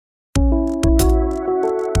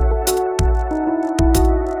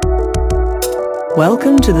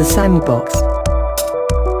Welcome to the Sandbox.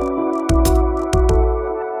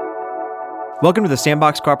 Welcome to the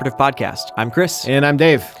Sandbox Cooperative Podcast. I'm Chris. And I'm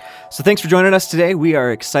Dave. So thanks for joining us today. We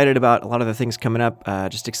are excited about a lot of the things coming up,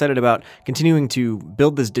 just excited about continuing to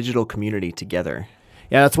build this digital community together.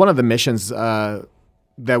 Yeah, that's one of the missions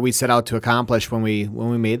that we set out to accomplish when we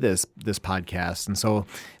made this podcast. And so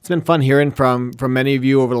it's been fun hearing from many of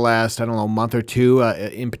you over the last, month or two,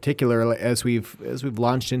 in particular, as we've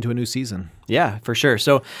launched into a new season. Yeah, for sure.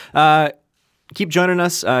 So keep joining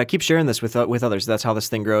us. Keep sharing this with others. That's how this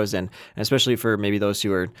thing grows, and especially for maybe those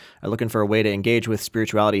who are looking for a way to engage with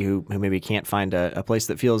spirituality, who maybe can't find a place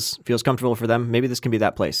that feels comfortable for them. Maybe this can be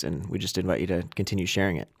that place, and we just invite you to continue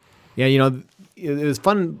sharing it. Yeah, it was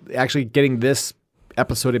fun actually getting this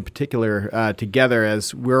episode in particular together,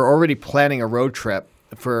 as we're already planning a road trip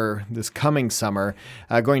for this coming summer,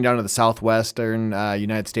 going down to the southwestern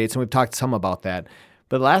United States, and we've talked some about that.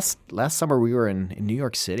 But last summer we were in New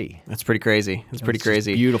York City. That's pretty crazy. It's pretty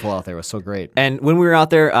crazy. Beautiful out there. It was so great. And when we were out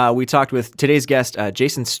there, we talked with today's guest,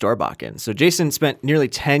 Jason Storbakken. So Jason spent nearly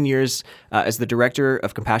 10 years as the director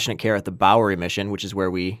of compassionate care at the Bowery Mission, which is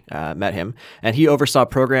where we met him. And he oversaw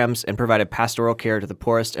programs and provided pastoral care to the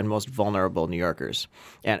poorest and most vulnerable New Yorkers.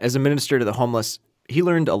 And as a minister to the homeless, he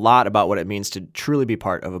learned a lot about what it means to truly be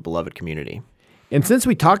part of a beloved community. And since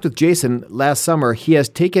we talked with Jason last summer, he has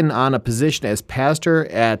taken on a position as pastor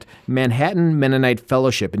at Manhattan Mennonite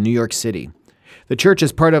Fellowship in New York City. The church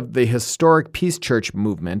is part of the historic Peace Church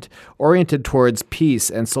movement, oriented towards peace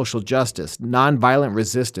and social justice, nonviolent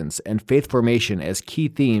resistance, and faith formation as key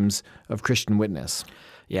themes of Christian witness.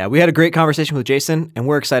 Yeah, we had a great conversation with Jason, and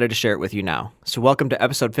we're excited to share it with you now. So welcome to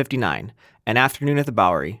episode 59, An Afternoon at the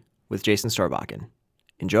Bowery with Jason Storbakken.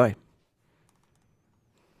 Enjoy.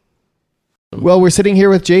 Well, we're sitting here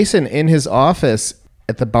with Jason in his office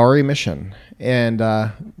at the Bowery Mission, and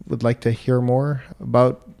would like to hear more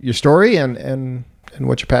about your story and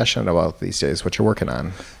what you're passionate about these days, what you're working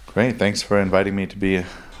on. Great. Thanks for inviting me to be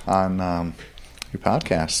on your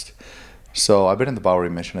podcast. So I've been in the Bowery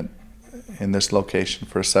Mission in this location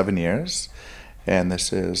for 7 years, and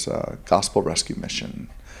this is a gospel rescue mission.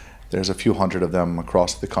 There's a few hundred of them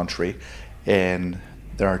across the country, and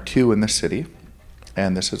there are 2 in the city.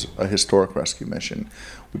 And this is a historic rescue mission.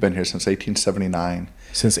 We've been here since 1879.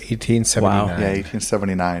 Since 1879? Wow. Yeah,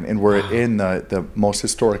 1879. And we're in the most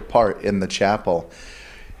historic part in the chapel.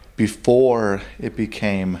 Before it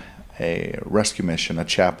became a rescue mission, a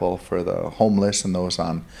chapel for the homeless and those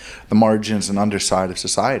on the margins and underside of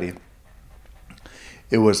society,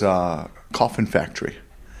 it was a coffin factory.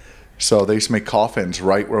 So they used to make coffins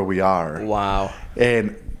right where we are. Wow.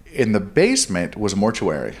 And in the basement was a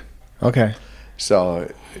mortuary. Okay.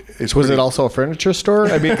 So was it also a furniture store?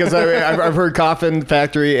 I mean, because I've heard coffin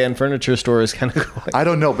factory and furniture stores kind of go like... I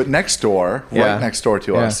don't know, but next door, right next door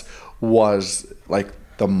to us, was like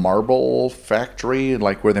the marble factory,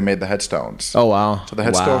 like where they made the headstones. Oh, wow. So the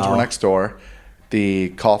headstones were next door, the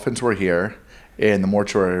coffins were here, and the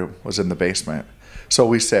mortuary was in the basement. So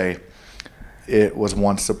we say it was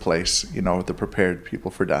once a place, that prepared people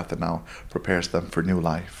for death and now prepares them for new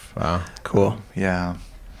life. Wow, cool. Yeah.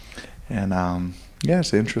 And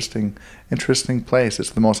it's an interesting place. It's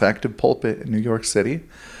the most active pulpit in New York City.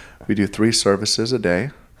 We do 3 services a day,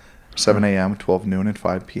 7 a.m., 12 noon, and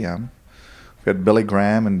 5 p.m. We had Billy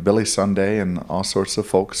Graham and Billy Sunday and all sorts of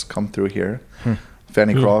folks come through here.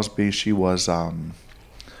 Fanny Crosby, she was a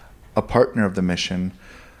partner of the mission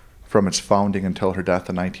from its founding until her death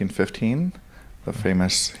in 1915, the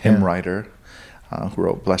famous hymn writer who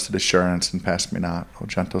wrote Blessed Assurance and Pass Me Not, O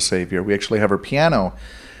Gentle Savior. We actually have her piano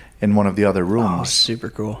in one of the other rooms. Oh, super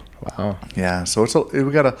cool. Wow. Yeah, so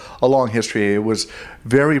we got a long history. It was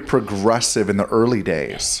very progressive in the early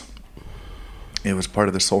days. It was part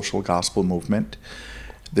of the social gospel movement.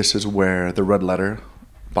 This is where the red letter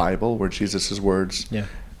Bible, where Jesus' words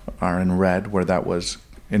are in red, where that was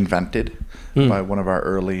invented by one of our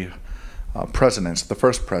early presidents, the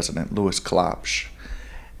first president, Louis Klopsch.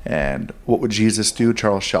 And what would Jesus do?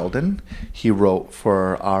 Charles Sheldon, he wrote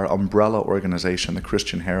for our umbrella organization, the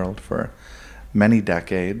Christian Herald, for many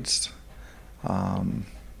decades. A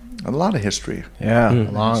lot of history. Yeah,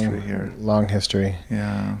 long history.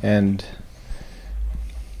 Yeah. And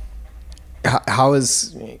how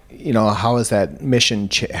is that mission?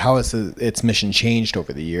 How has its mission changed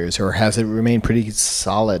over the years, or has it remained pretty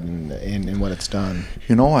solid in what it's done?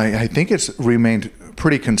 I think it's remained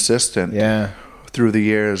pretty consistent. Yeah. Through the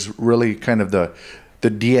years, really kind of the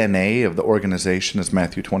DNA of the organization is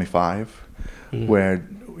Matthew 25, where,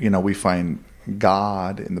 we find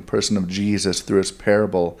God in the person of Jesus through his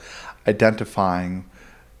parable identifying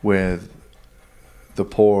with the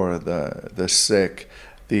poor, the sick,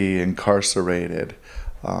 the incarcerated.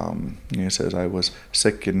 He says, I was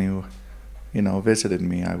sick and you visited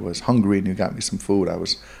me. I was hungry and you got me some food. I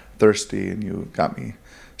was thirsty and you got me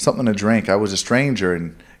something to drink. I was a stranger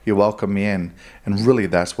and you welcomed me in. And really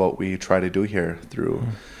that's what we try to do here through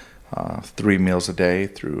 3 meals a day,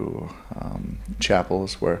 through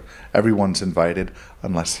chapels where everyone's invited,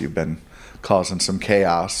 unless you've been causing some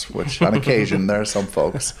chaos, which on occasion there are some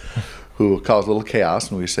folks who cause a little chaos,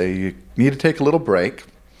 and we say you need to take a little break.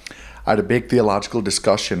 I had a big theological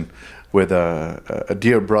discussion with a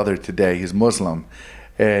dear brother today. He's Muslim,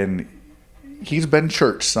 and he's been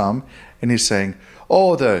church some, and he's saying,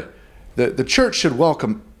 oh, the church should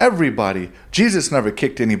welcome everybody. Jesus never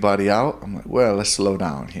kicked anybody out. I'm like, well, let's slow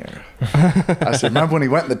down here. I said, remember when he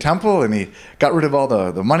went in the temple and he got rid of all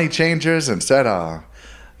the money changers and said,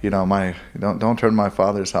 don't turn my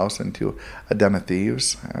father's house into a den of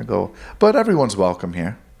thieves. I go, but everyone's welcome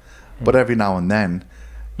here. But every now and then,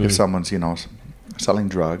 if someone's, selling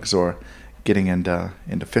drugs or getting into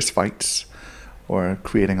fist fights or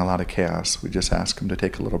creating a lot of chaos, we just ask them to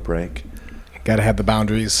take a little break. Got to have the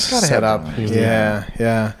boundaries set up.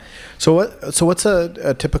 Yeah. So what's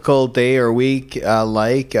a typical day or week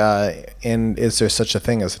like? And is there such a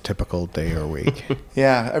thing as a typical day or week?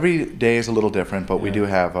 Yeah, every day is a little different, but we do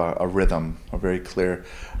have a rhythm, a very clear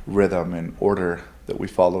rhythm and order that we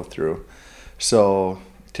follow through. So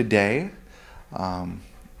today,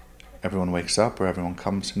 everyone wakes up or everyone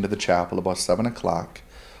comes into the chapel about 7 o'clock,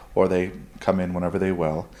 or they come in whenever they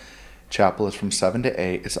will. Chapel is from 7 to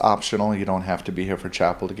 8. It's optional. You don't have to be here for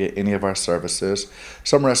chapel to get any of our services.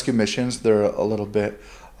 Some rescue missions, they're a little bit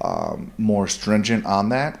more stringent on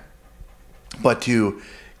that. But to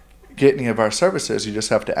get any of our services, you just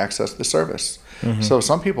have to access the service. Mm-hmm. So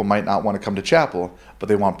some people might not want to come to chapel, but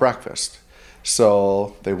they want breakfast.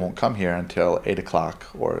 So they won't come here until 8 o'clock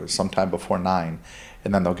or sometime before 9,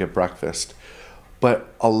 and then they'll get breakfast.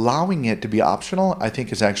 But allowing it to be optional, I think,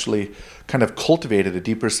 has actually kind of cultivated a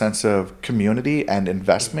deeper sense of community and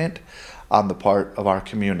investment on the part of our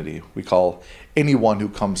community. We call anyone who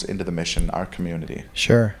comes into the mission our community.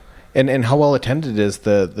 Sure. And how well attended is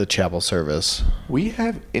the chapel service? We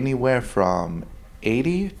have anywhere from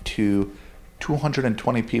 80 to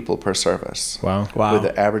 220 people per service. Wow. With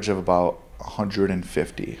an average of about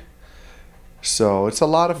 150. So it's a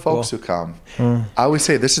lot of folks who come. I always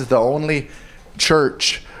say this is the only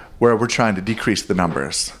church where we're trying to decrease the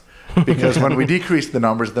numbers, because when we decrease the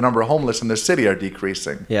numbers, the number of homeless in the city are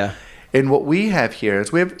decreasing. Yeah. And what we have here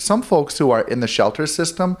is we have some folks who are in the shelter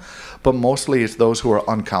system, but mostly it's those who are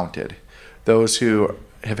uncounted, those who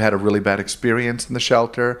have had a really bad experience in the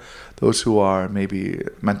shelter, those who are maybe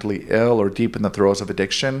mentally ill or deep in the throes of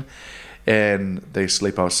addiction, and they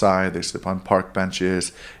sleep outside, they sleep on park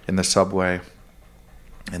benches, in the subway,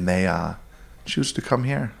 and they choose to come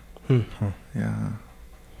here. Yeah.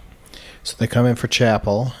 So they come in for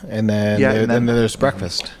chapel, and then there's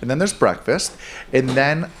breakfast. And then there's breakfast. And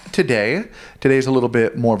then today's a little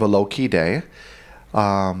bit more of a low-key day.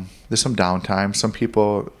 There's some downtime. Some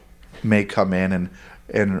people may come in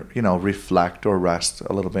and reflect or rest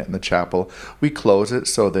a little bit in the chapel. We close it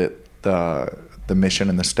so that the mission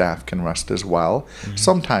and the staff can rest as well. Mm-hmm.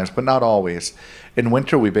 Sometimes, but not always. In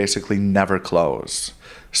winter, we basically never close.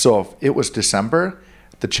 So if it was December,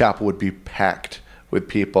 the chapel would be packed with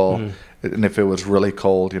people. Mm-hmm. And if it was really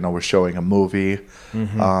cold, we're showing a movie,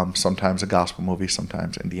 sometimes a gospel movie,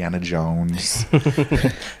 sometimes Indiana Jones.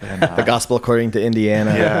 And, the gospel according to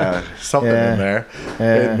Indiana. Yeah, something in there.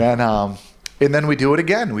 Yeah. And then we do it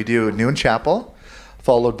again. We do noon chapel,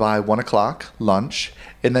 followed by 1 o'clock lunch.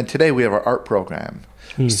 And then today we have our art program.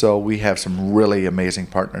 So we have some really amazing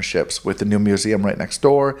partnerships with the new museum right next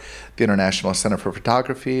door, the International Center for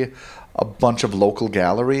Photography, a bunch of local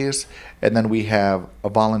galleries, and then we have a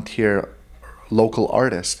volunteer local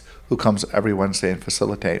artist who comes every Wednesday and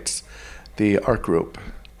facilitates the art group.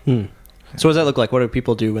 So what does that look like? What do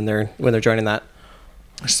people do when they're joining that?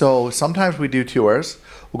 So sometimes we do tours.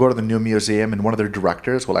 We'll go to the new museum, and one of their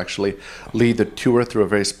directors will actually lead the tour through a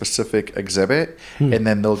very specific exhibit, and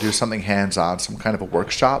then they'll do something hands-on, some kind of a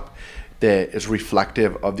workshop that is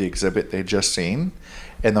reflective of the exhibit they just seen,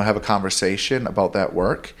 and they'll have a conversation about that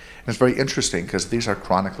work. And it's very interesting because these are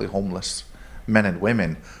chronically homeless men and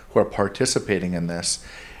women who are participating in this.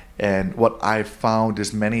 And what I've found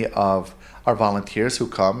is many of our volunteers who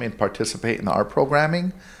come and participate in the art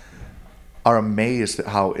programming are amazed at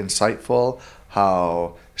how insightful,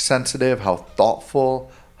 how sensitive, how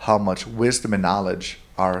thoughtful, how much wisdom and knowledge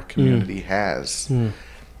our community has.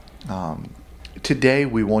 Today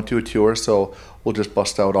we won't do a tour, so we'll just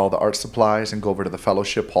bust out all the art supplies and go over to the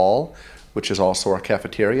fellowship hall which is also our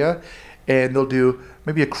cafeteria. And they'll do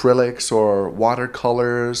maybe acrylics or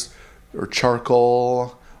watercolors or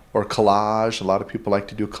charcoal or collage. A lot of people like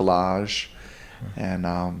to do collage.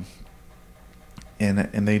 And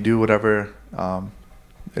they do whatever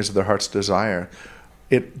is their heart's desire.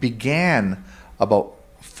 It began about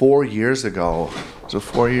 4 years ago. Was it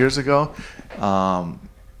 4 years ago?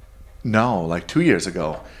 No, like 2 years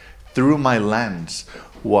ago. Through My Lens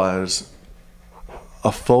was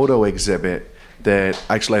a photo exhibit that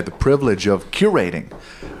actually I had the privilege of curating.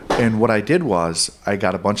 And what I did was I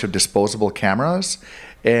got a bunch of disposable cameras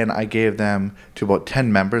and I gave them to about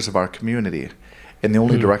 10 members of our community. And the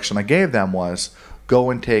only direction I gave them was go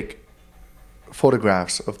and take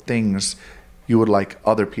photographs of things you would like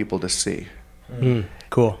other people to see.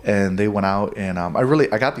 Cool. And they went out and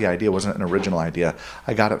I got the idea. It wasn't an original idea.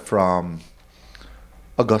 I got it from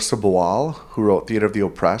Auguste Boal, who wrote Theater of the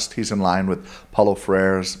Oppressed. He's in line with Paulo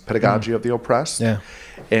Freire's Pedagogy of the Oppressed. Yeah.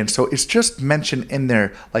 And so it's just mentioned in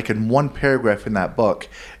there, like in one paragraph in that book.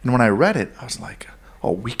 And when I read it, I was like,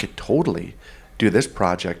 oh, we could totally do this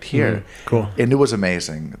project here. Cool. And it was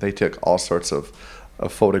amazing. They took all sorts of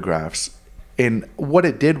photographs. And what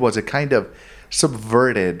it did was it kind of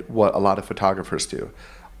subverted what a lot of photographers do.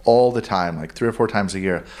 All the time, like 3 or 4 times a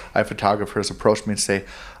year, I have photographers approach me and say,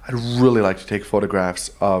 I'd really like to take photographs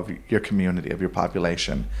of your community, of your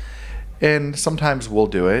population. And sometimes we'll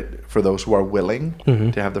do it for those who are willing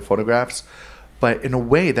to have their photographs. But in a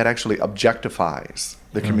way that actually objectifies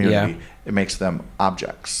the community. It makes them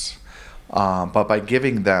objects. But by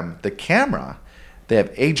giving them the camera, they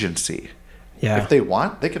have agency. Yeah. If they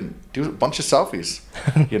want, they can do a bunch of selfies,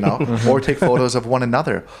 or take photos of one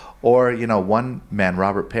another. Or, one man,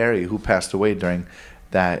 Robert Perry, who passed away during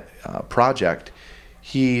that project,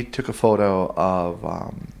 he took a photo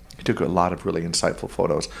of, he took a lot of really insightful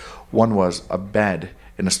photos. One was a bed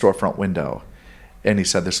in a storefront window. And he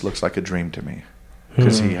said, this looks like a dream to me.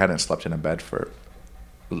 Because he hadn't slept in a bed for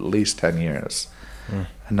at least 10 years.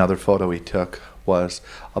 Another photo he took was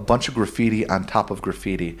a bunch of graffiti on top of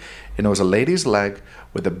graffiti. And it was a lady's leg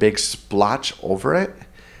with a big splotch over it.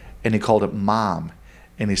 And he called it Mom.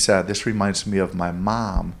 And he said, this reminds me of my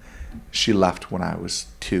mom. She left when I was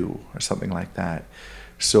 2 or something like that.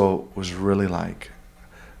 So it was really like,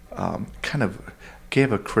 kind of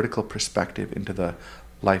gave a critical perspective into the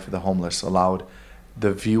life of the homeless, allowed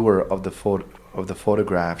the viewer of the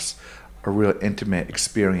photographs a real intimate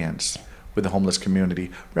experience with the homeless community,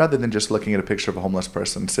 rather than just looking at a picture of a homeless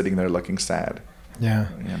person sitting there looking sad. Yeah.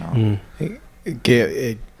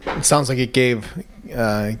 It sounds like it gave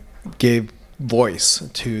voice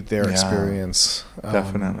to their experience.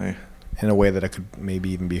 Definitely. In a way that it could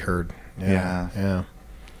maybe even be heard. Yeah.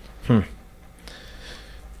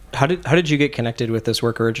 How did you get connected with this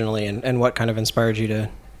work originally, and what kind of inspired you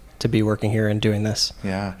to be working here and doing this?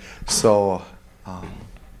 Yeah. So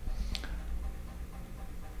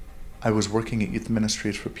I was working at Youth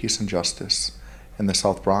Ministries for Peace and Justice in the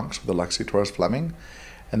South Bronx with Alexi Torres Fleming,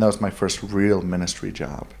 and that was my first real ministry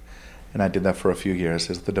job. And I did that for a few years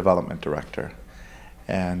as the development director.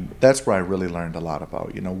 And that's where I really learned a lot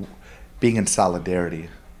about, being in solidarity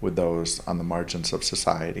with those on the margins of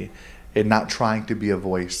society and not trying to be a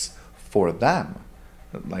voice for them,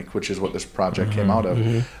 which is what this project came out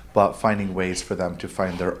of, but finding ways for them to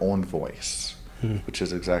find their own voice, which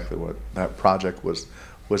is exactly what that project was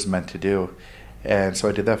meant to do. And so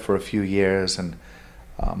I did that for a few years, and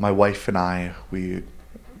my wife and I, we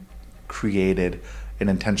created an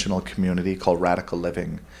intentional community called Radical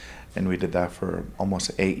Living, and we did that for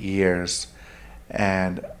almost 8 years.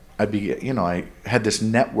 And I had this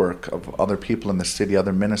network of other people in the city,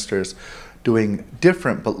 other ministers, doing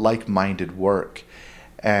different but like-minded work.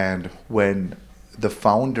 And when the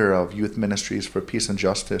founder of Youth Ministries for Peace and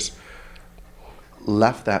Justice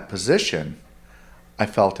left that position, I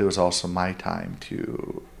felt it was also my time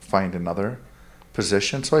to find another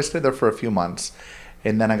position. So I stayed there for a few months.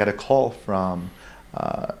 And then I got a call from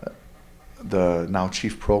the now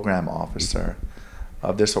chief program officer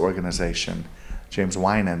of this organization, James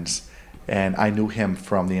Winans. And I knew him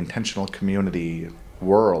from the intentional community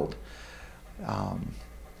world.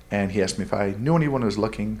 And he asked me if I knew anyone who was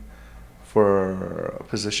looking for a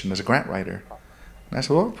position as a grant writer. And I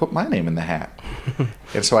said, well, put my name in the hat.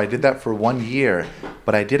 And so I did that for 1 year,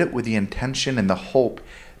 but I did it with the intention and the hope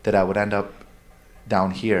that I would end up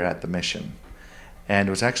down here at the mission. And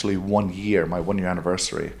it was actually 1 year, my 1 year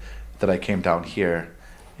anniversary, that I came down here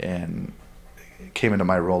and came into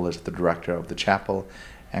my role as the director of the chapel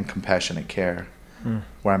and compassionate care,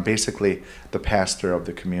 where I'm basically the pastor of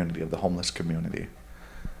the community, of the homeless community.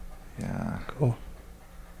 Yeah. Cool.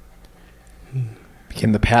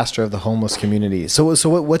 became the pastor of the homeless community. So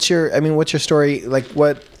what's your story? Like,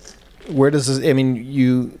 where does this? I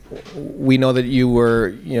mean, we know that you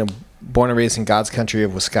were, born and raised in God's country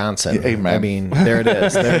of Wisconsin. Amen. I mean, there it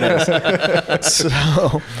is.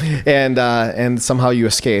 So, and somehow you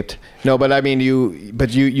escaped. No, but I mean, you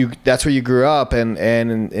that's where you grew up, and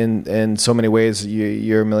in so many ways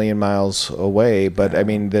you're a million miles away. But I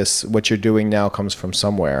mean, what you're doing now comes from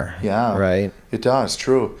somewhere. Yeah. Right. It does.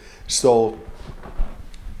 True. So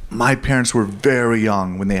my parents were very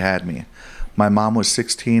young when they had me. My mom was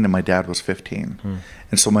 16 and my dad was 15.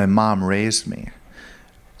 And so my mom raised me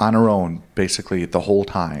on her own basically the whole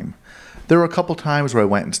time. There were a couple times where I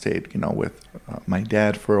went and stayed, with my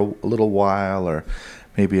dad for a little while, or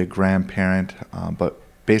maybe a grandparent. But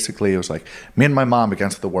basically it was like me and my mom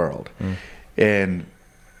against the world. And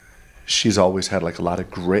she's always had like a lot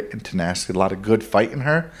of grit and tenacity, a lot of good fight in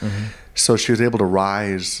her. So she was able to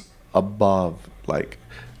rise above like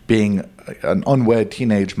being an unwed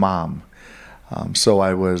teenage mom. So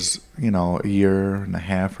I was, a year and a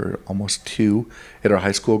half or almost 2 at our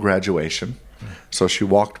high school graduation. So she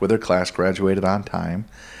walked with her class, graduated on time.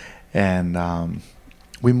 And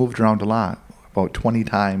we moved around a lot, about 20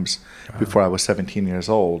 times before I was 17 years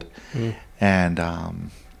old. And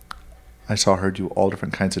I saw her do all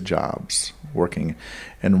different kinds of jobs, working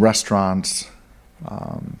in restaurants,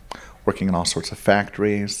 working in all sorts of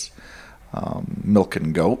factories,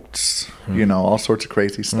 milking goats, all sorts of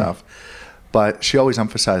crazy stuff. But she always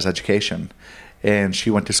emphasized education. And she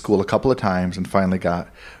went to school a couple of times and finally got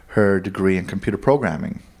her degree in computer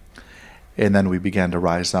programming. And then we began to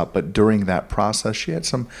rise up. But during that process, she had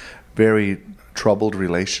some very troubled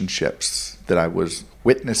relationships that I was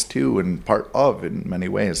witness to and part of in many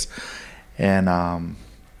ways. And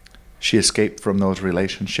she escaped from those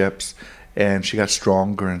relationships, and she got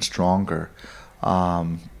stronger and stronger.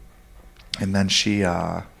 And then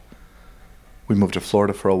we moved to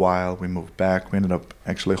Florida for a while. We moved back. We ended up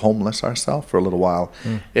actually homeless ourselves for a little while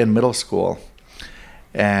in middle school.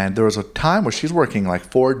 And there was a time where she's working like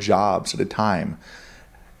 4 jobs at a time.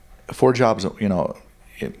 4 jobs,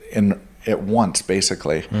 at once,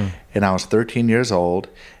 basically. And I was 13 years old,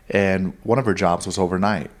 and one of her jobs was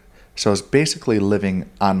overnight. So I was basically living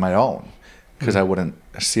on my own because I wouldn't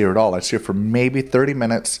see her at all. I'd see her for maybe 30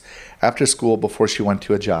 minutes after school before she went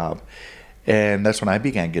to a job. And that's when I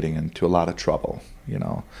began getting into a lot of trouble,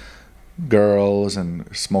 girls and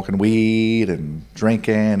smoking weed and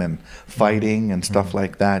drinking and fighting and stuff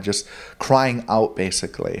like that, just crying out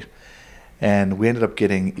basically. And we ended up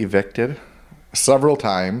getting evicted several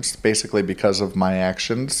times, basically because of my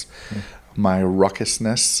actions, my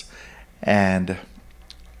ruckusness. And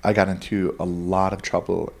I got into a lot of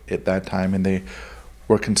trouble at that time, and they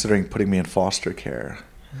were considering putting me in foster care.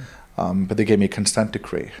 But they gave me a consent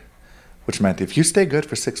decree, which meant if you stay good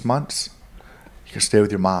for 6 months, you can stay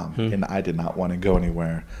with your mom. And I did not want to go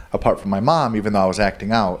anywhere apart from my mom, even though I was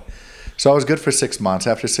acting out. So I was good for 6 months.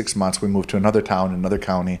 After 6 months, we moved to another town, another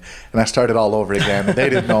county, and I started all over again. And they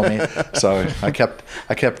didn't know me, so I kept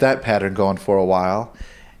that pattern going for a while.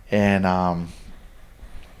 And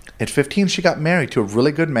at 15, she got married to a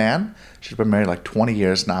really good man. She's been married like 20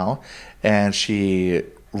 years now, and she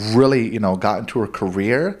really, got into her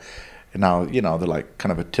career. And now, they're like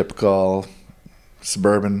kind of a typical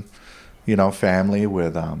suburban, family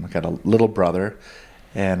with got a little brother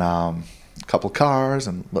and a couple cars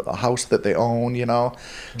and a house that they own,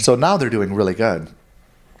 So now they're doing really good.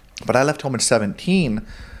 But I left home at 17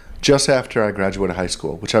 just after I graduated high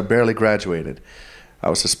school, which I barely graduated. I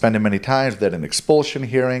was suspended many times. They had an expulsion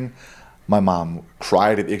hearing. My mom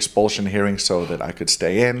cried at the expulsion hearing so that I could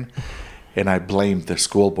stay in. And I blamed the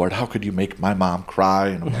school board. How could you make my mom cry?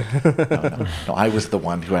 And I'm like, no, I was the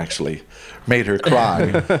one who actually made her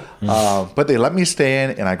cry. But they let me stay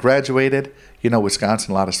in, and I graduated.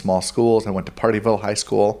 Wisconsin, a lot of small schools. I went to Partyville High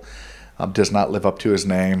School. Does not live up to his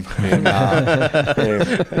name. And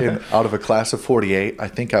out of a class of 48, I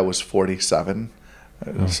think I was 47.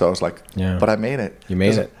 So I was like, but I made it. You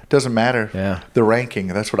made it. Doesn't matter. Yeah. The ranking,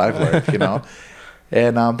 that's what I've learned,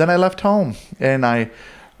 And then I left home, and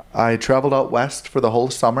I traveled out west for the whole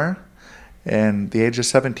summer, and at the age of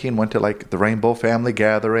 17 went to like the Rainbow Family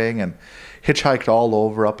Gathering and hitchhiked all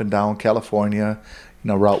over up and down California,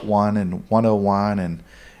 Route 1 and 101,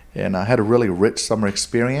 and I had a really rich summer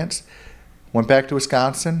experience. Went back to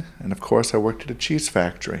Wisconsin, and of course I worked at a cheese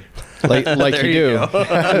factory. Like you do.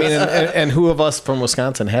 I mean, and who of us from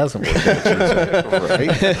Wisconsin hasn't worked at a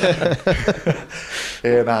cheese factory?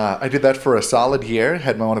 Right? And I did that for a solid year.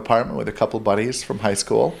 Had my own apartment with a couple buddies from high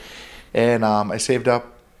school. And I saved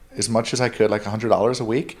up as much as I could, like $100 a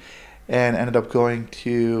week. and ended up going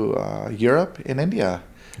to Europe and India.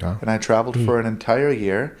 Oh. And I traveled for an entire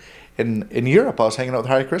year. In Europe, I was hanging out with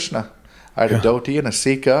Hare Krishna. I had a dhoti and a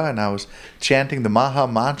sikha, and I was chanting the Maha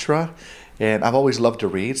Mantra. And I've always loved to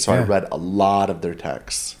read, so I read a lot of their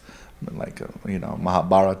texts, like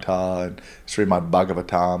Mahabharata and Srimad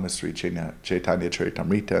Bhagavatam and Sri Chaitanya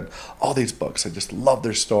Charitamrita, and all these books. I just love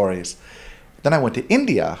their stories. Then I went to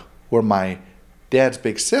India, where my dad's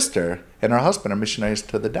big sister and her husband are missionaries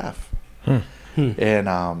to the deaf. And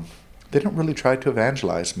they didn't really try to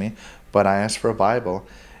evangelize me, but I asked for a Bible,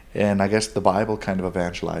 and I guess the Bible kind of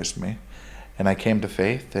evangelized me. And I came to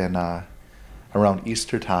faith around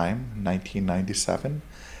Easter time, 1997,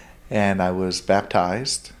 and I was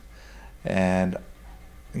baptized and,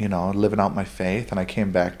 living out my faith, and I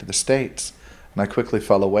came back to the States, and I quickly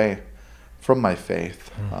fell away from my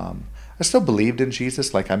faith. I still believed in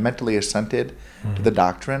Jesus, like I mentally assented to the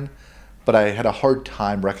doctrine, but I had a hard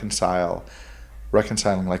time reconciling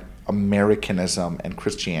like Americanism and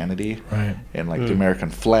Christianity, Right. and like the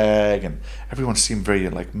American flag, and everyone seemed very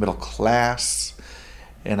like middle class,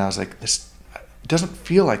 and I was like, this doesn't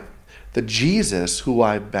feel like the Jesus who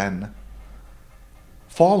I've been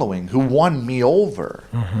following, who won me over.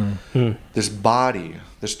 This body,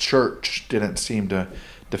 this church didn't seem to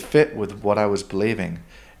fit with what I was believing.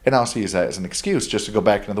 And I also use that as an excuse just to go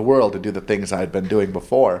back into the world to do the things I had been doing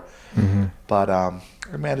before. But I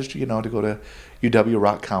managed, to go to UW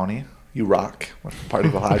Rock County. You rock. Part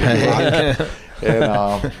of Ohio, you rock.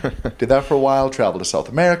 And did that for a while. Traveled to South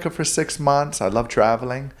America for 6 months. I love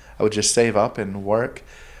traveling. I would just save up and work.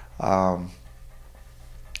 Then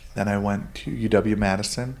I went to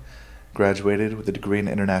UW-Madison, graduated with a degree in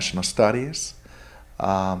international studies.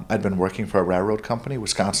 I'd been working for a railroad company,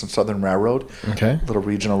 Wisconsin Southern Railroad, Okay. little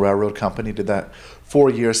regional railroad company. Did that 4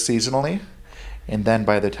 years seasonally. And then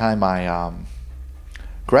by the time I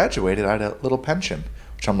graduated, I had a little pension,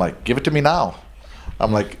 which I'm like, give it to me now.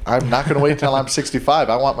 I'm like, I'm not going to wait till I'm 65.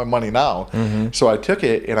 I want my money now. So I took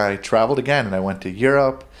it and I traveled again, and I went to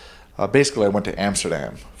Europe. Basically, I went to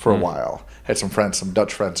Amsterdam for a while. Had some friends, some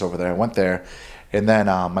Dutch friends over there. I went there. And then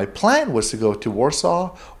my plan was to go to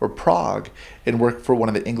Warsaw or Prague and work for one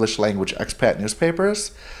of the English language expat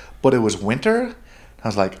newspapers. But it was winter. I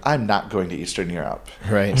was like, I'm not going to Eastern Europe.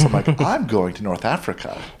 Right. So I'm like, I'm going to North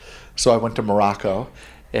Africa. So I went to Morocco,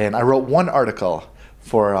 and I wrote one article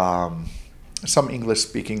for some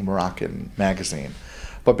English-speaking Moroccan magazine.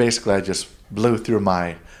 But basically, I just blew through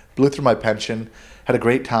my pension, had a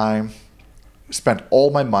great time, spent all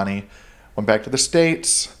my money, went back to the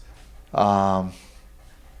States. It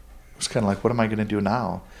was kind of like, what am I going to do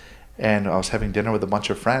now? And I was having dinner with a bunch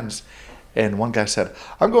of friends, and one guy said,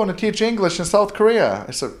 I'm going to teach English in South Korea.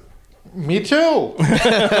 I said, me too.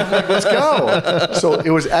 I'm like, let's go. So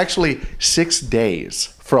it was actually 6 days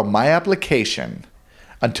from my application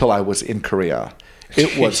until I was in Korea.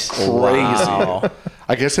 It was crazy. Wow.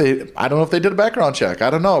 I guess I don't know if they did a background check. I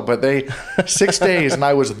don't know, but 6 days and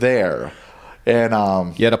I was there.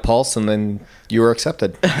 And You had a pulse, and then you were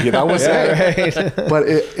accepted. that was it. But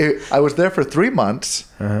I was there for 3 months,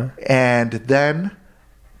 and then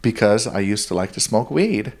because I used to like to smoke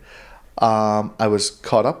weed, I was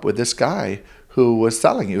caught up with this guy who was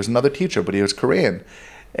selling. He was another teacher, but he was Korean,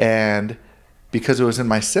 and because it was in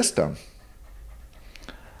my system,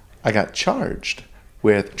 I got charged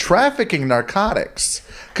with trafficking narcotics,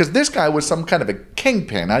 because this guy was some kind of a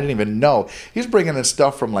kingpin. I didn't even know. He's bringing in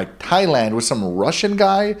stuff from like Thailand with some Russian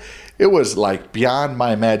guy. It was like beyond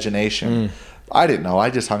my imagination. I didn't know. I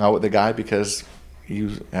just hung out with the guy because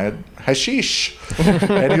he had hashish,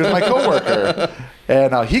 and he was my coworker.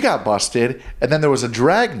 And he got busted, and then there was a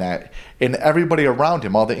dragnet, and everybody around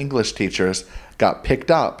him, all the English teachers, got picked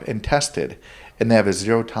up and tested, and they have a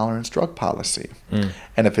zero-tolerance drug policy.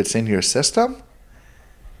 And if it's in your system,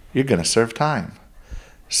 you're going to serve time.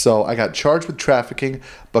 So I got charged with trafficking,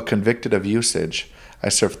 but convicted of usage. I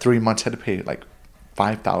served 3 months, had to pay like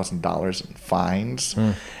 $5,000 in fines,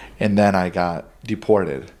 and then I got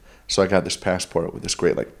deported. So I got this passport with this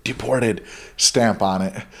great like deported stamp on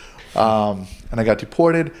it. And I got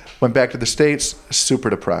deported, went back to the States, super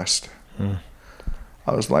depressed.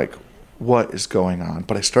 I was like, what is going on?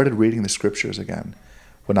 But I started reading the scriptures again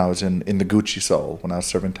when I was in the Gucci Soul, when I was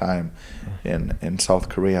serving time in South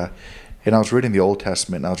Korea. And I was reading the Old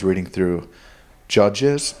Testament, and I was reading through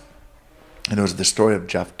Judges, and it was the story of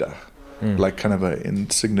Jephthah, like kind of an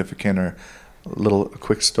insignificant or little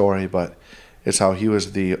quick story, but it's how he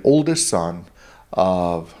was the oldest son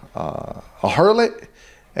of a harlot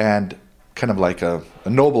and kind of like a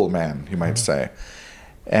nobleman, you might say.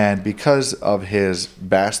 And because of his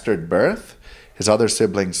bastard birth, his other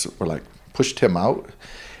siblings were like pushed him out,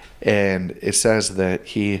 And it says that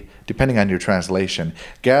he, depending on your translation,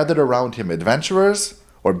 gathered around him adventurers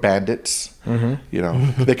or bandits. You know,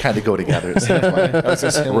 they kind of go together. It seems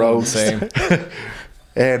like. Rogues.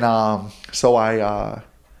 And so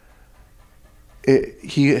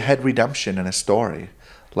he had redemption in his story.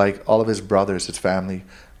 Like all of his brothers, his family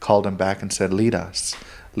called him back and said, lead us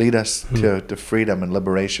to freedom and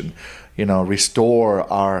liberation. You know, restore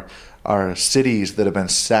our cities that have been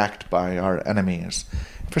sacked by our enemies.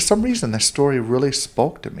 For some reason, this story really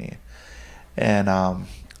spoke to me. And I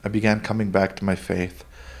began coming back to my faith.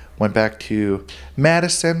 Went back to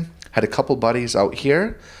Madison, had a couple buddies out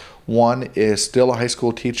here. One is still a high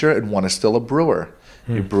school teacher, and one is still a brewer.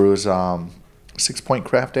 He brews 6 Point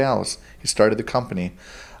Craft Ales. He started the company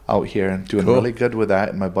out here and doing really good with that.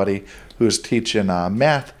 And my buddy who's teaching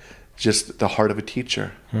math, just the heart of a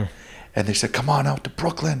teacher. And they said, come on out to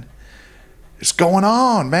Brooklyn. It's going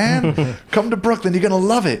on, man. Come to Brooklyn. You're going to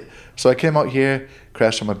love it. So I came out here,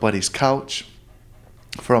 crashed on my buddy's couch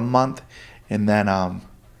for a month, and then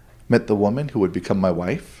met the woman who would become my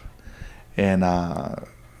wife. And,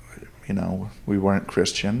 you know, we weren't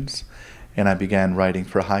Christians. And I began writing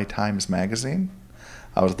for High Times magazine.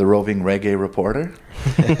 I was the roving reggae reporter.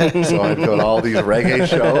 So I'd go to all these reggae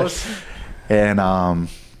shows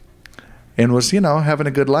and was, you know, having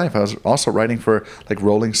a good life. I was also writing for like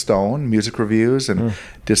Rolling Stone, music reviews, and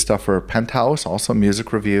did stuff for Penthouse, also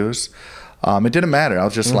music reviews. It didn't matter. I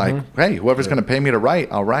was just like, hey, whoever's going to pay me to write,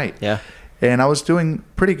 I'll write. Yeah. And I was doing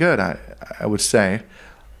pretty good, I would say.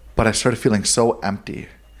 But I started feeling so empty.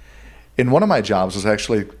 And one of my jobs was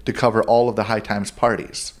actually to cover all of the High Times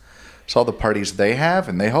parties. So all the parties they have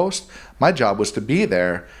and they host, my job was to be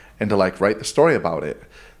there and to like write the story about it.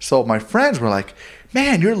 So my friends were like,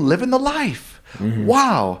 man, you're living the life.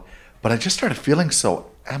 Wow. But I just started feeling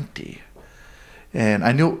so empty. And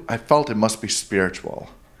I felt it must be spiritual.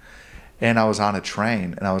 And I was on a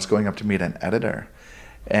train and I was going up to meet an editor.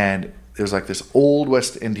 And there was like this old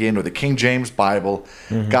West Indian with a King James Bible,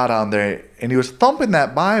 got on there and he was thumping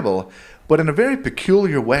that Bible, but in a very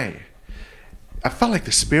peculiar way. I felt like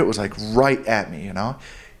the Spirit was like right at me, you know?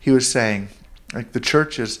 He was saying, like, the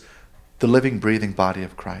church is the living, breathing body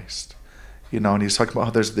of Christ. You know, and he's talking about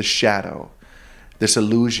how there's this shadow, this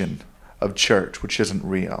illusion of church, which isn't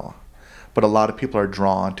real. But a lot of people are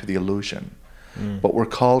drawn to the illusion. But we're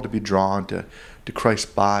called to be drawn to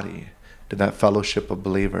Christ's body, to that fellowship of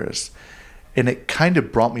believers. And it kind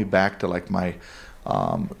of brought me back to like my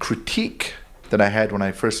critique that I had when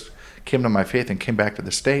I first came to my faith and came back to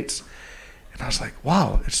the States. And I was like,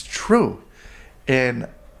 wow, it's true. And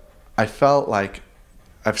I felt like,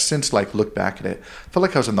 I've since like looked back at it. I felt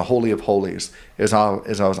like I was in the Holy of Holies as I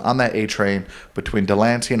was on that A train between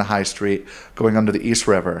Delancey and High Street going under the East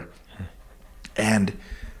River. And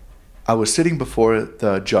I was sitting before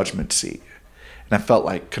the judgment seat. And I felt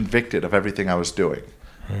like convicted of everything I was doing.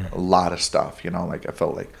 A lot of stuff, you know, like I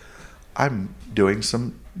felt like I'm doing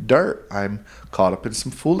some dirt. I'm caught up in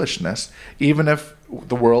some foolishness, even if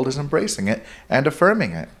the world is embracing it and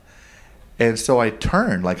affirming it. And so I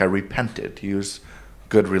turned, like I repented, to use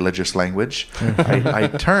good religious language. I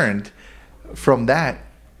turned from that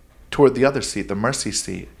toward the other seat, the mercy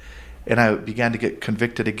seat, and I began to get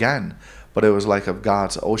convicted again. But it was like of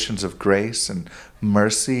God's oceans of grace and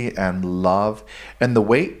mercy and love. And the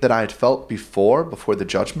weight that I had felt before the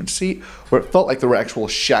judgment seat, where it felt like there were actual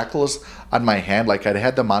shackles on my hand, like I'd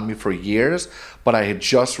had them on me for years, but I had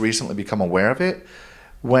just recently become aware of it.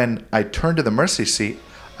 When I turned to the mercy seat,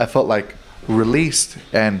 I felt like released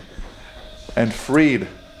and freed,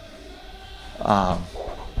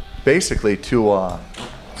 basically to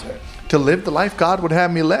live the life God would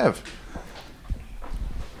have me live.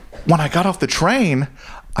 When I got off the train,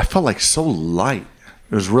 I felt like so light.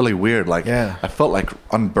 It was really weird. Like, I felt like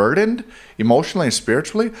unburdened emotionally and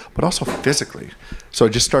spiritually, but also physically. So I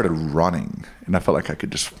just started running, and I felt like I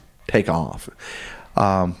could just take off.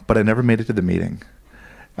 But I never made it to the meeting.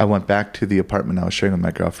 I went back to the apartment I was sharing with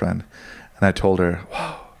my girlfriend, and I told her,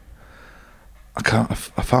 wow, I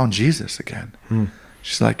found Jesus again.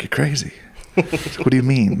 She's like, you're crazy. Said, what do you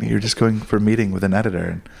mean? You're just going for a meeting with an editor,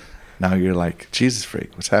 and now you're like, Jesus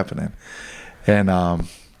freak, what's happening? And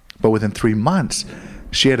but within 3 months,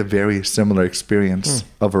 she had a very similar experience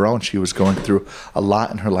of her own. She was going through a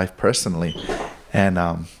lot in her life personally,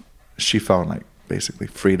 and she found like basically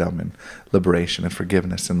freedom and liberation and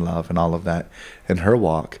forgiveness and love and all of that in her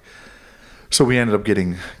walk. So we ended up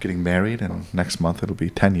getting married, and next month it'll be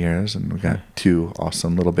 10 years, and we got 2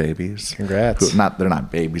 awesome little babies. Congrats! They're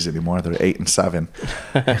not babies anymore; they're 8 and 7.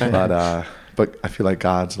 But I feel like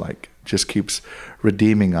God's like just keeps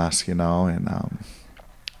redeeming us, you know, and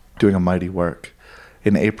doing a mighty work.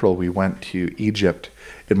 in April, we went to Egypt,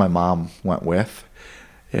 and my mom went with.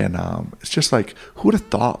 And it's just like, who would have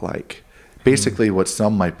thought, like, basically what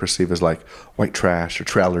some might perceive as like white trash or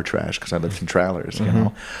trailer trash, because I lived in trailers, you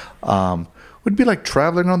know, would be like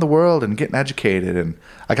traveling around the world and getting educated. And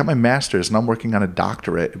I got my master's, and I'm working on a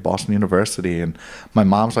doctorate at Boston University, and my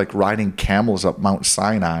mom's like riding camels up Mount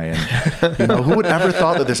Sinai. And you know, who would ever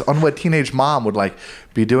thought that this unwed teenage mom would like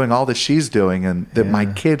be doing all that she's doing, and that my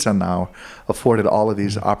kids are now afforded all of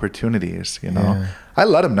these opportunities, you know. I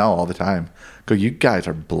let them know all the time. Go, you guys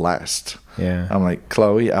are blessed. Yeah. I'm like,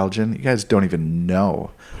 Chloe, Elgin, you guys don't even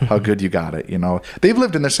know how good you got it, you know. They've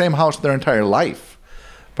lived in the same house their entire life.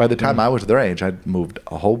 By the time I was their age, I'd moved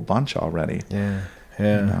a whole bunch already. Yeah.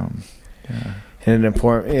 And, And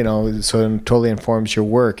it so it totally informs your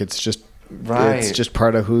work. It's just It's just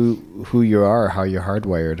part of who you are, how you're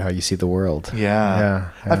hardwired, how you see the world. Yeah.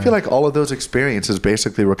 I feel like all of those experiences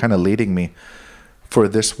basically were kind of leading me for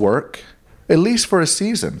this work, at least for a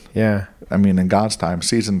season. Yeah. I mean, in God's time,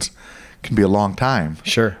 seasons can be a long time.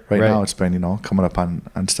 Sure. Right now it's been, coming up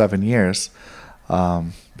on 7 years.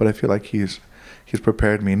 But I feel like he's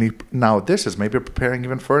prepared me. And now this is maybe preparing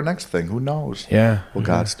even for a next thing. Who knows what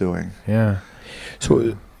God's doing. Yeah.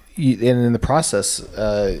 So in the process,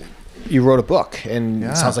 you wrote a book, and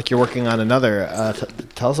it sounds like you're working on another.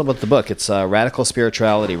 Tell us about the book. It's Radical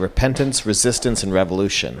Spirituality, Repentance, Resistance, and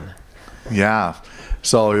Revolution. Yeah.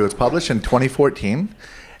 So it was published in 2014,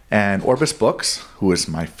 and Orbis Books, who is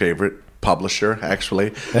my favorite publisher,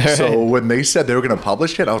 actually. So when they said they were going to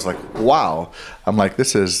publish it, I was like, wow. I'm like,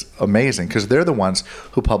 this is amazing, because they're the ones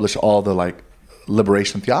who publish all the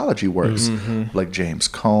liberation theology works, like James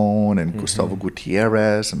Cone and Gustavo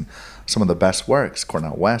Gutierrez, and some of the best works.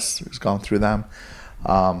 Cornel West has gone through them.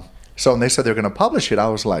 So when they said they were going to publish it, I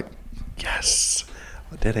was like, yes,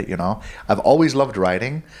 I did it. I've always loved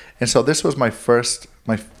writing, and so this was my first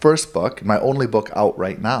book, my only book out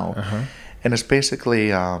right now, and it's basically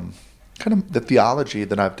kind of the theology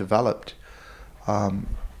that I've developed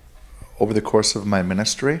over the course of my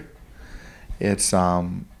ministry. It's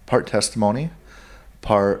part testimony,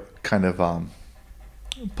 part kind of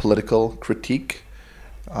political critique,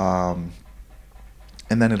 and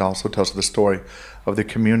then it also tells the story of the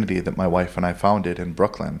community that my wife and I founded in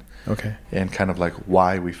Brooklyn. Okay. And kind of like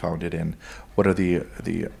why we founded, and what are the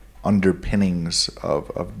underpinnings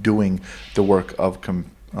of doing the work of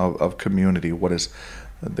community. What is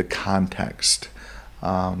the context?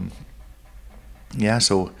 So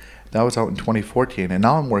that was out in 2014, and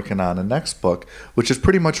now I'm working on a next book, which is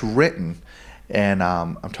pretty much written, and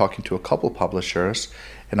I'm talking to a couple publishers,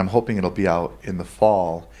 and I'm hoping it'll be out in the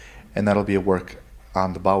fall, and that'll be a work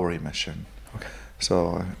on the Bowery mission. Okay.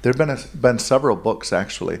 So there have been several books,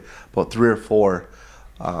 actually, about 3 or 4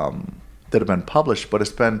 that have been published, but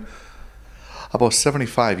it's been about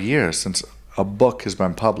 75 years since a book has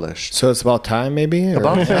been published. So it's about time, maybe?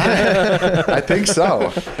 About time. I think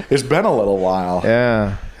so. It's been a little while.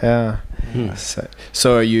 Yeah.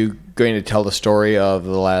 So are you going to tell the story of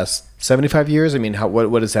the last 75 years? I mean,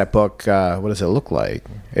 what is that book, what does it look like?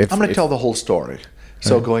 I'm going to tell the whole story.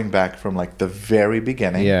 So going back from the very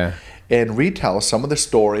beginning, and retell some of the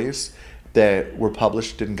stories that were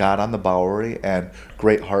published in God on the Bowery and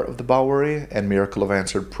Great Heart of the Bowery and Miracle of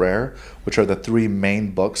Answered Prayer, which are the 3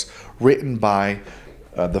 main books written by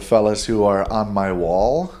the fellas who are on my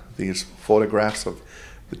wall, these photographs of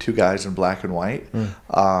the 2 guys in black and white,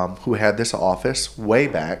 who had this office way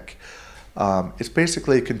back. It's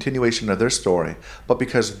basically a continuation of their story, but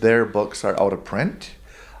because their books are out of print,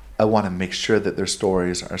 I want to make sure that their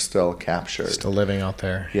stories are still captured. Still living out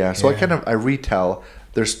there. Yeah, so I retell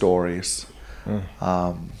their stories. Cool.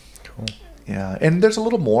 Yeah, and there's a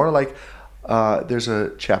little more, there's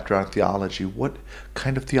a chapter on theology. What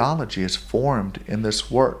kind of theology is formed in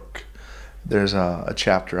this work? There's a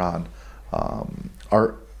chapter on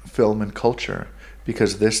art, film, and culture,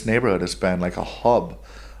 because this neighborhood has been like a hub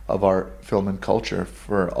of art, film, and culture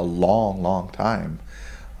for a long, long time.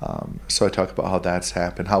 So I talk about how that's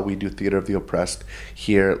happened, how we do Theater of the Oppressed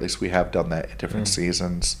here. At least we have done that at different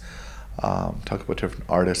seasons. Talk about different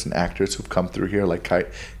artists and actors who've come through here, like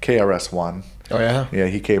KRS-One. Oh, yeah? Yeah,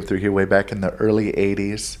 he came through here way back in the early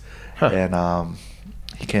 80s. And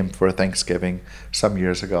he came for Thanksgiving some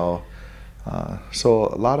years ago. So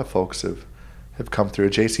a lot of folks have come through.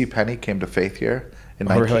 J.C. Penney came to faith here in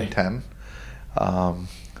 1910. Really?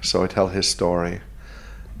 So I tell his story.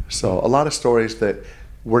 So a lot of stories that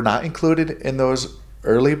were not included in those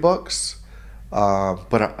early books,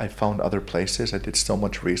 but I found other places. I did so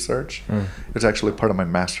much research. It was actually part of my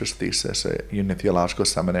master's thesis at Union Theological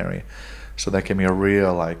Seminary. So that gave me a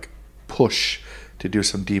real push to do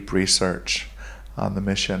some deep research on the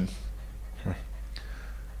mission.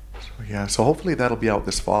 So hopefully that'll be out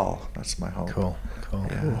this fall. That's my hope. Cool.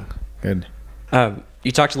 Yeah. Good.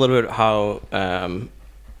 You talked a little bit how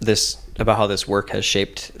this work has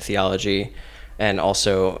shaped theology, and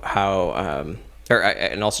also how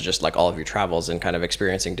and also just like all of your travels and kind of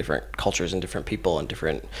experiencing different cultures and different people and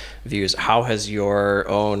different views. How has your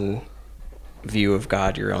own view of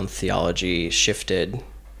God, your own theology shifted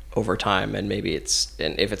over time? And maybe if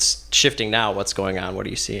it's shifting now, what's going on? What are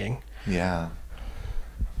you seeing? Yeah,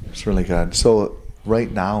 it's really good. So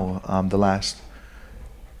right now, the last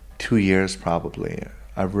 2 years probably,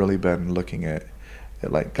 I've really been looking at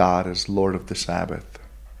like God as Lord of the Sabbath.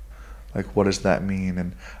 Like, what does that mean?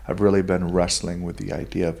 And I've really been wrestling with the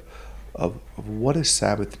idea of what does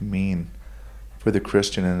Sabbath mean for the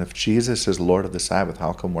Christian? And if Jesus is Lord of the Sabbath,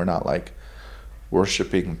 how come we're not like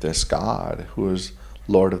worshiping this God who is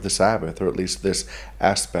Lord of the Sabbath, or at least this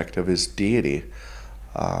aspect of his deity?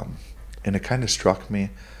 And it kind of struck me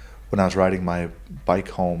when I was riding my bike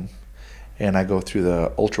home, and I go through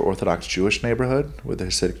the ultra-Orthodox Jewish neighborhood where the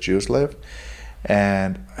Hasidic Jews live,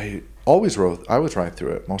 and I would ride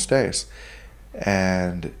through it most days.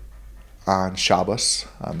 And on Shabbos,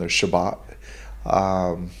 on their Shabbat,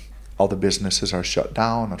 all the businesses are shut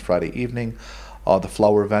down on Friday evening. All the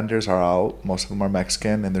flower vendors are out. Most of them are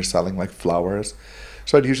Mexican, and they're selling like flowers.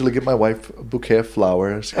 So I'd usually give my wife a bouquet of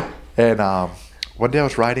flowers. And one day I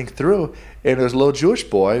was riding through, and there was a little Jewish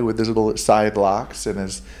boy with his little side locks and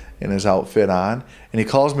his outfit on. And he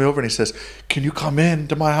calls me over and he says, "Can you come in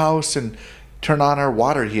to my house and turn on our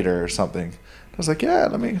water heater or something?" I was like,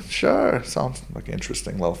 "Yeah, sure. Sounds like an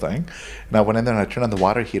interesting little thing." And I went in there and I turned on the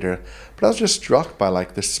water heater. But I was just struck by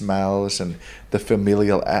like the smells and the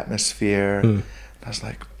familial atmosphere. And I was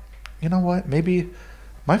like, you know what? Maybe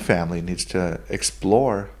my family needs to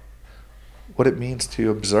explore what it means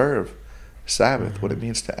to observe Sabbath, what it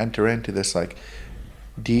means to enter into this like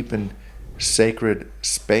deep and sacred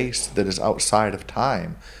space that is outside of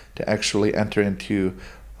time, to actually enter into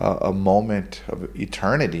a moment of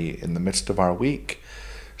eternity in the midst of our week.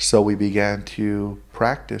 So we began to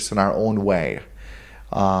practice in our own way.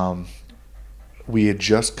 We had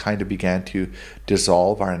just kind of began to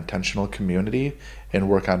dissolve our intentional community and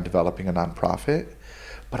work on developing a nonprofit,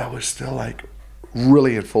 but I was still like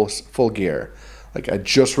really in full gear. Like, I'd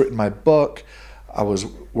just written my book, I was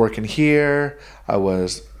working here, I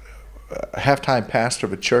was a half-time pastor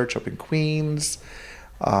of a church up in Queens,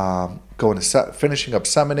 finishing up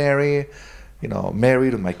seminary,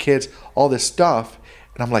 married with my kids, all this stuff.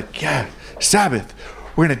 And I'm like, yeah, Sabbath,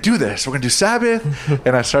 we're going to do this. We're going to do Sabbath.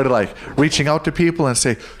 And I started like reaching out to people and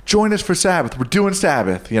say, join us for Sabbath. We're doing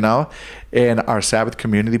Sabbath, And our Sabbath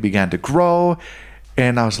community began to grow.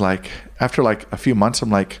 And I was like, after like a few months, I'm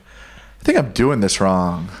like, I think I'm doing this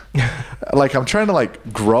wrong. Like, I'm trying to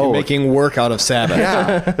like grow. You're making work out of Sabbath.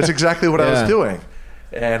 Yeah, that's exactly what I was doing.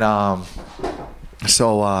 And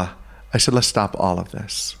so I said, let's stop all of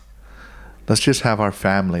this. Let's just have our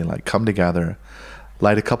family like come together,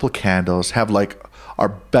 light a couple candles, have like our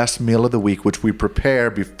best meal of the week, which we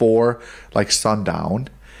prepare before like sundown,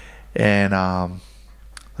 and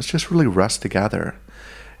let's just really rest together.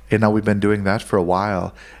 And now we've been doing that for a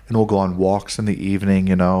while, and we'll go on walks in the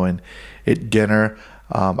evening, and at dinner.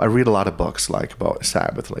 I read a lot of books like about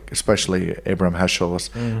Sabbath, like especially Abraham Heschel's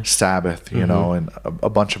Sabbath, and a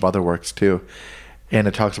bunch of other works too. And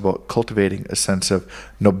it talks about cultivating a sense of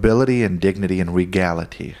nobility and dignity and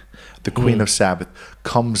regality. The Queen of Sabbath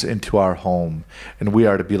comes into our home, and we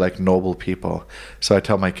are to be like noble people. So I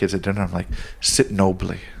tell my kids at dinner, I'm like, sit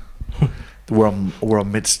nobly. We're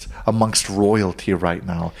amongst royalty right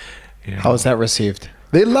now. How is that received?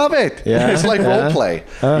 They love it. Yeah. It's like role play,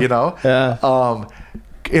 Yeah.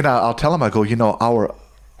 And I'll tell them, I go,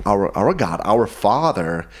 our God, our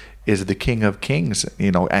Father is the King of Kings,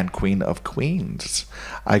 and Queen of Queens.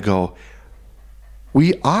 I go,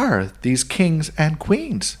 we are these kings and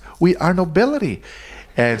queens. We are nobility.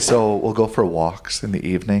 And so we'll go for walks in the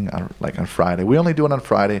evening, on Friday. We only do it on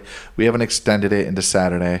Friday. We haven't extended it into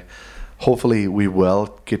Saturday. Hopefully we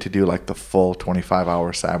will get to do like the full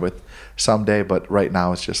 25-hour Sabbath someday, but right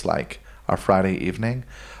now it's just like our Friday evening.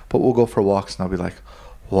 But we'll go for walks, and I'll be like,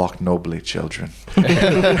 walk nobly, children. And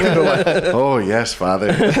they're like, oh, yes,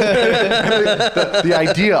 Father. the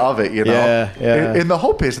idea of it, Yeah. And the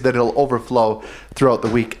hope is that it'll overflow throughout the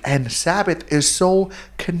week. And Sabbath is so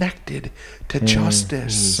connected to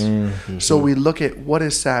justice. So we look at what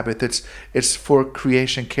is Sabbath. It's for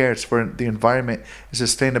creation care. It's for the environment. It's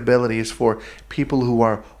sustainability. It's for people who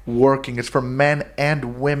are working. It's for men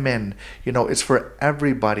and women. It's for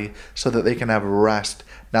everybody so that they can have rest,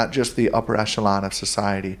 not just the upper echelon of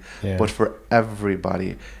society, but for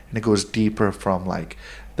everybody. And it goes deeper from like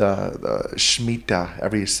the Shemitah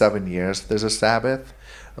every 7 years. There's a Sabbath,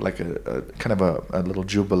 like a kind of a little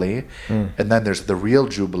jubilee. And then there's the real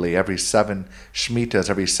jubilee every 7 Shemitahs,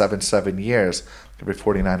 every 7 years, every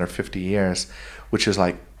 49 or 50 years, which is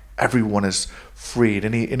like everyone is freed.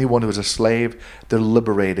 Anyone who is a slave, they're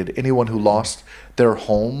liberated. Anyone who lost their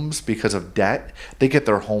homes because of debt, they get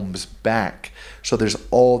their homes back. So there's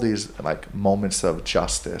all these like moments of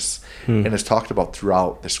justice, and it's talked about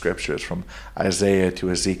throughout the scriptures from Isaiah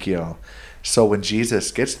to Ezekiel. So when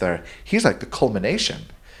Jesus gets there, he's like the culmination.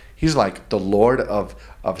 He's like the Lord of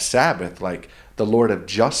Sabbath, like the Lord of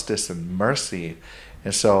justice and mercy.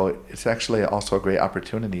 And so it's actually also a great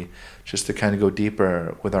opportunity just to kind of go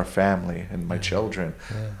deeper with our family and my children.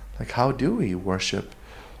 Like, how do we worship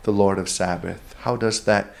the Lord of Sabbath? How does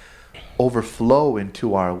that overflow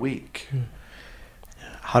into our week?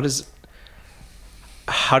 How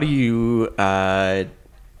do you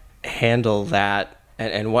handle that?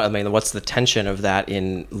 And what's the tension of that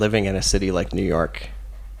in living in a city like New York?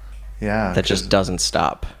 Yeah, that just doesn't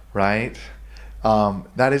stop. Right.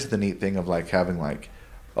 That is the neat thing of like having like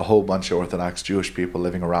a whole bunch of Orthodox Jewish people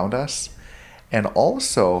living around us, and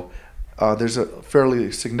also there's a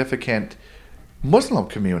fairly significant Muslim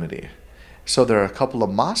community. So there are a couple of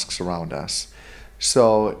mosques around us.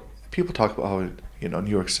 So people talk about how New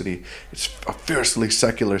York City, it's a fiercely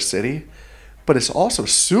secular city, but it's also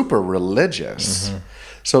super religious.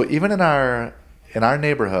 So even in our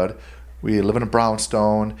neighborhood, we live in a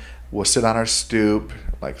brownstone. We'll sit on our stoop,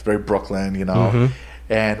 like very Brooklyn,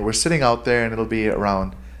 and we're sitting out there, and it'll be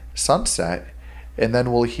around sunset, and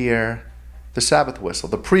then we'll hear the Sabbath whistle,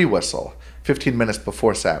 the pre-whistle, 15 minutes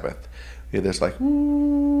before Sabbath. There's like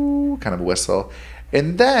woo kind of whistle,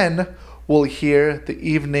 and then we'll hear the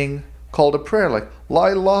evening call to prayer, like La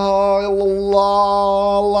ilaha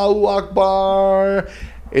illallah, Allahu Akbar,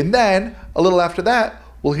 and then a little after that,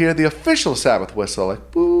 we'll hear the official Sabbath whistle,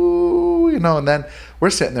 like boo, and then we're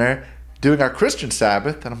sitting there doing our Christian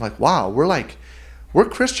Sabbath, and I'm like, wow, we're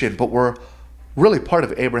Christian, but we're really part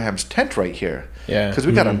of Abraham's tent right here. Yeah. Because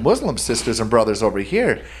we got our Muslim sisters and brothers over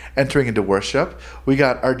here entering into worship. We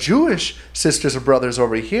got our Jewish sisters and brothers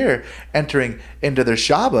over here entering into their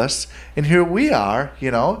Shabbos, and here we are,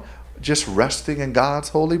 just resting in God's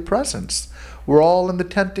holy presence. We're all in the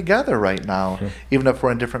tent together right now, even if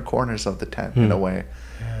we're in different corners of the tent in a way.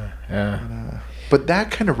 But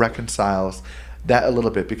that kind of reconciles that a little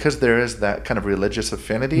bit, because there is that kind of religious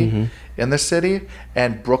affinity in the city,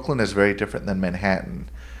 and Brooklyn is very different than Manhattan.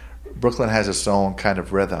 Brooklyn has its own kind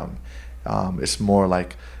of rhythm. It's more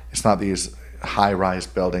like, it's not these high-rise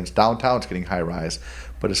buildings. Downtown's getting high-rise,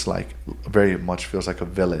 but it's like very much feels like a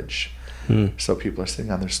village. So people are sitting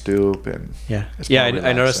on their stoop, and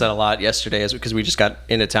I noticed that a lot yesterday, because we just got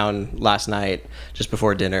into town last night just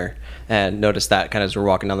before dinner, and noticed that kind of as we're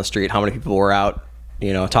walking down the street, how many people were out,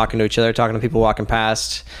 talking to each other, talking to people walking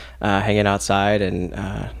past, hanging outside,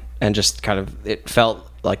 and just kind of, it felt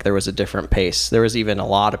like there was a different pace. There was even a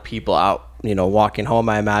lot of people out, walking home,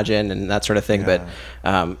 I imagine, and that sort of thing. But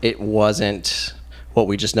it wasn't what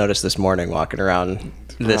we just noticed this morning walking around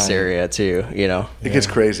this area too, It gets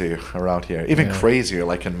crazy around here. Even crazier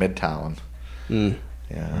like in Midtown.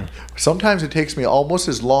 Yeah. Sometimes it takes me almost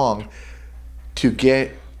as long to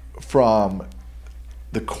get from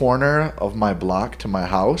the corner of my block to my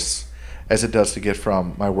house as it does to get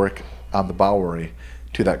from my work on the Bowery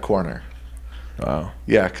to that corner. Wow.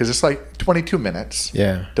 Yeah, because it's like 22 minutes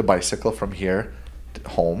to bicycle from here to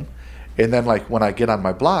home. And then like when I get on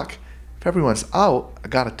my block, if everyone's out, I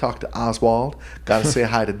got to talk to Oswald, got to say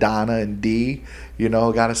hi to Donna and Dee,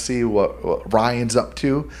 got to see what Ryan's up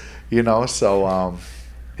to, so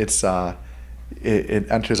it's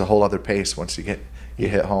it enters a whole other pace once you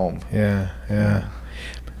hit home. Yeah.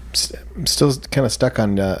 I'm still kind of stuck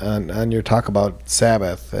on your talk about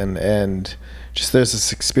Sabbath, and just there's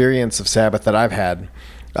this experience of Sabbath that I've had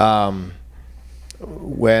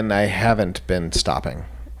when I haven't been stopping,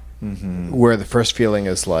 where the first feeling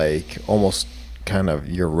is like almost kind of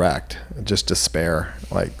you're wrecked, just despair,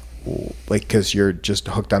 like because you're just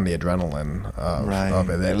hooked on the adrenaline of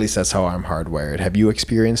it. At least that's how I'm hardwired. Have you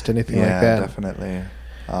experienced anything like that? Yeah, definitely.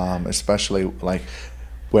 Especially like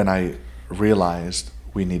when I realized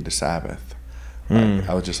we need the Sabbath.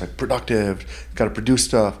 I was just like productive, got to produce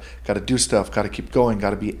stuff, got to do stuff, got to keep going,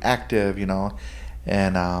 got to be active,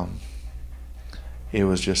 and it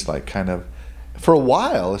was just like kind of, for a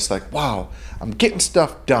while it's like, wow, I'm getting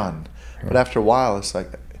stuff done, but after a while it's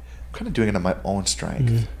like I'm kind of doing it on my own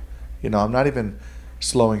strength. I'm not even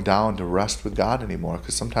slowing down to rest with God anymore,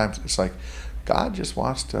 because sometimes it's like God just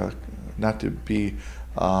wants to, not to be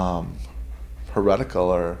heretical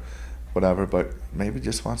or whatever, but maybe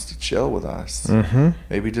just wants to chill with us.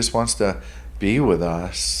 Maybe just wants to be with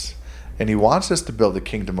us. And he wants us to build the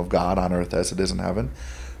kingdom of God on earth as it is in heaven.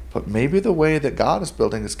 But maybe the way that God is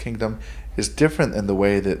building his kingdom is different than the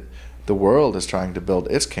way that the world is trying to build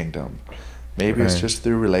its kingdom. Maybe it's just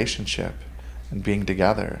through relationship and being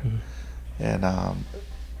together. And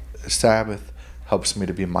Sabbath helps me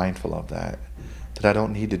to be mindful of that I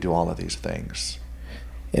don't need to do all of these things.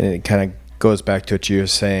 And it kind of goes back to what you were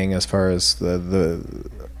saying as far as the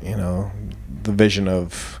vision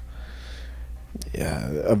of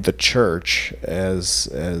the church as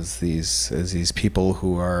these people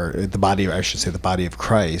who are the body of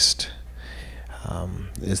Christ,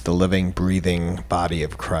 is the living, breathing body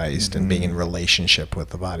of Christ, and being in relationship with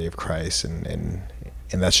the body of Christ, and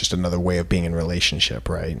that's just another way of being in relationship,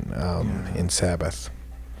 right? In Sabbath.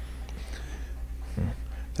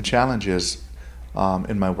 The challenge is,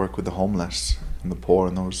 in my work with the homeless and the poor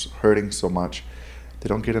and those hurting so much, they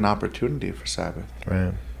don't get an opportunity for Sabbath.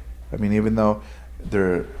 Right. I mean, even though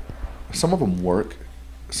some of them work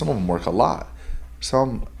a lot.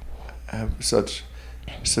 Some have such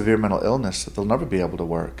severe mental illness that they'll never be able to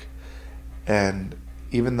work. And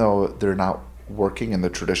even though they're not working in the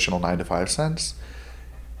traditional 9-to-5 sense,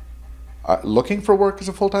 looking for work is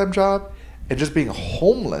a full-time job, and just being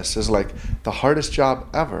homeless is like the hardest job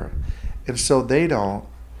ever. And so they don't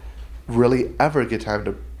really ever get time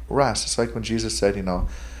to rest. It's like when Jesus said,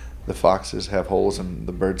 the foxes have holes and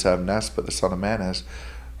the birds have nests, but the Son of Man has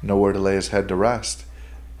nowhere to lay his head to rest.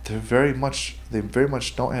 They very much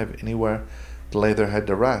don't have anywhere to lay their head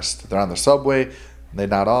to rest. They're on the subway, and they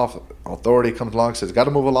nod off. Authority comes along, says, got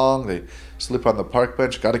to move along. They sleep on the park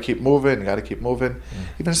bench, got to keep moving.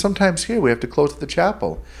 Even sometimes here, we have to close the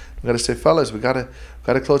chapel. We got to say, fellas, we got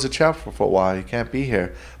to close the chapel for a while. You can't be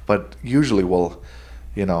here. But usually we'll,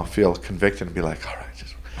 feel convicted and be like, all right,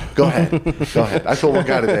 just go ahead. Go ahead. I told one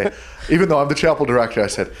guy today, even though I'm the chapel director, I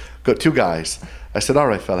said, got 2 guys. I said, all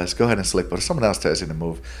right, fellas, go ahead and sleep. But if someone else tells you to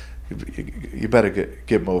move, you better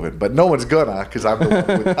get moving. But no one's gonna, because I'm the one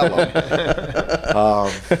with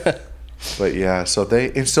hello. But yeah,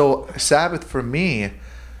 so Sabbath for me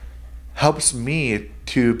helps me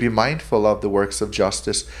to be mindful of the works of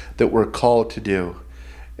justice that we're called to do,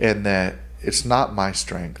 and that it's not my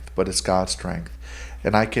strength, but it's God's strength.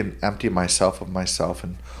 And I can empty myself of myself,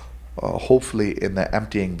 and hopefully in the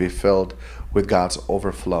emptying be filled with God's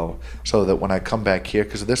overflow, so that when I come back here,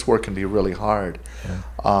 because this work can be really hard,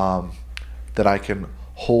 that I can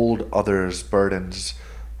hold others' burdens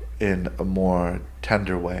in a more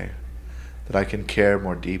tender way, that I can care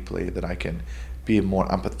more deeply, that I can be more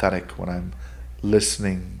empathetic when I'm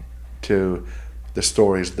listening to the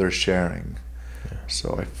stories they're sharing.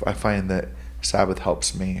 So I find that Sabbath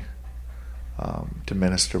helps me to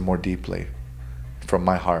minister more deeply from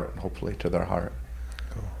my heart, and hopefully to their heart.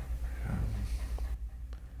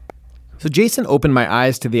 So Jason opened my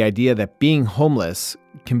eyes to the idea that being homeless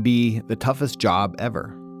can be the toughest job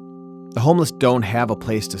ever. The homeless don't have a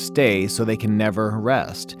place to stay, so they can never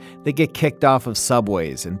rest. They get kicked off of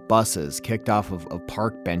subways and buses, kicked off of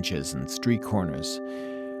park benches and street corners.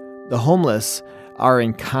 The homeless are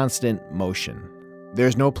in constant motion.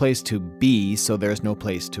 There's no place to be, so there's no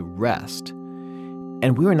place to rest.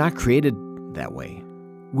 And we were not created that way.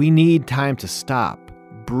 We need time to stop,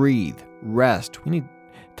 breathe, rest. We need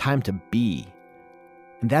time to be.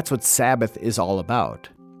 And that's what Sabbath is all about.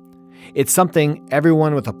 It's something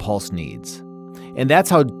everyone with a pulse needs. And that's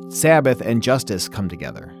how Sabbath and justice come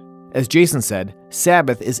together. As Jason said,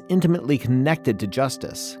 Sabbath is intimately connected to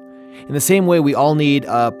justice. In the same way we all need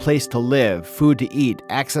a place to live, food to eat,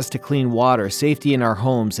 access to clean water, safety in our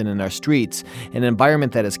homes and in our streets, an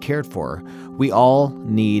environment that is cared for, we all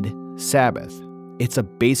need Sabbath. It's a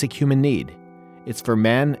basic human need. It's for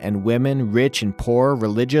men and women, rich and poor,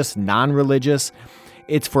 religious, non-religious.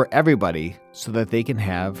 It's for everybody so that they can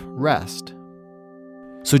have rest.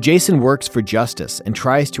 So Jason works for justice and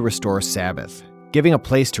tries to restore Sabbath, giving a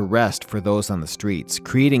place to rest for those on the streets,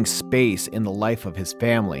 creating space in the life of his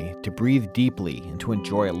family to breathe deeply and to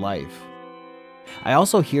enjoy life. I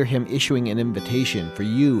also hear him issuing an invitation for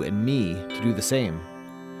you and me to do the same,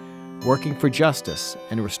 working for justice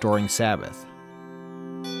and restoring Sabbath.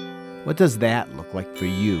 What does that look like for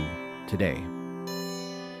you today?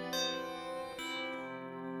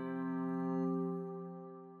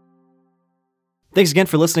 Thanks again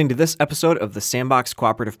for listening to this episode of the Sandbox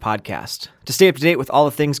Cooperative Podcast. To stay up to date with all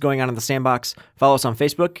the things going on in the Sandbox, follow us on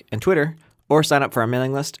Facebook and Twitter, or sign up for our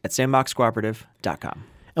mailing list at sandboxcooperative.com.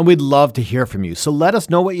 And we'd love to hear from you, so let us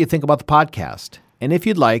know what you think about the podcast. And if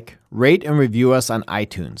you'd like, rate and review us on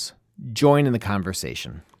iTunes. Join in the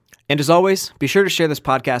conversation. And as always, be sure to share this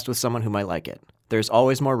podcast with someone who might like it. There's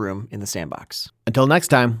always more room in the sandbox. Until next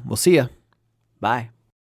time, we'll see you. Bye.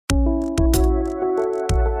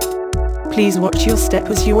 Please watch your step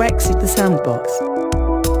as you exit the sandbox.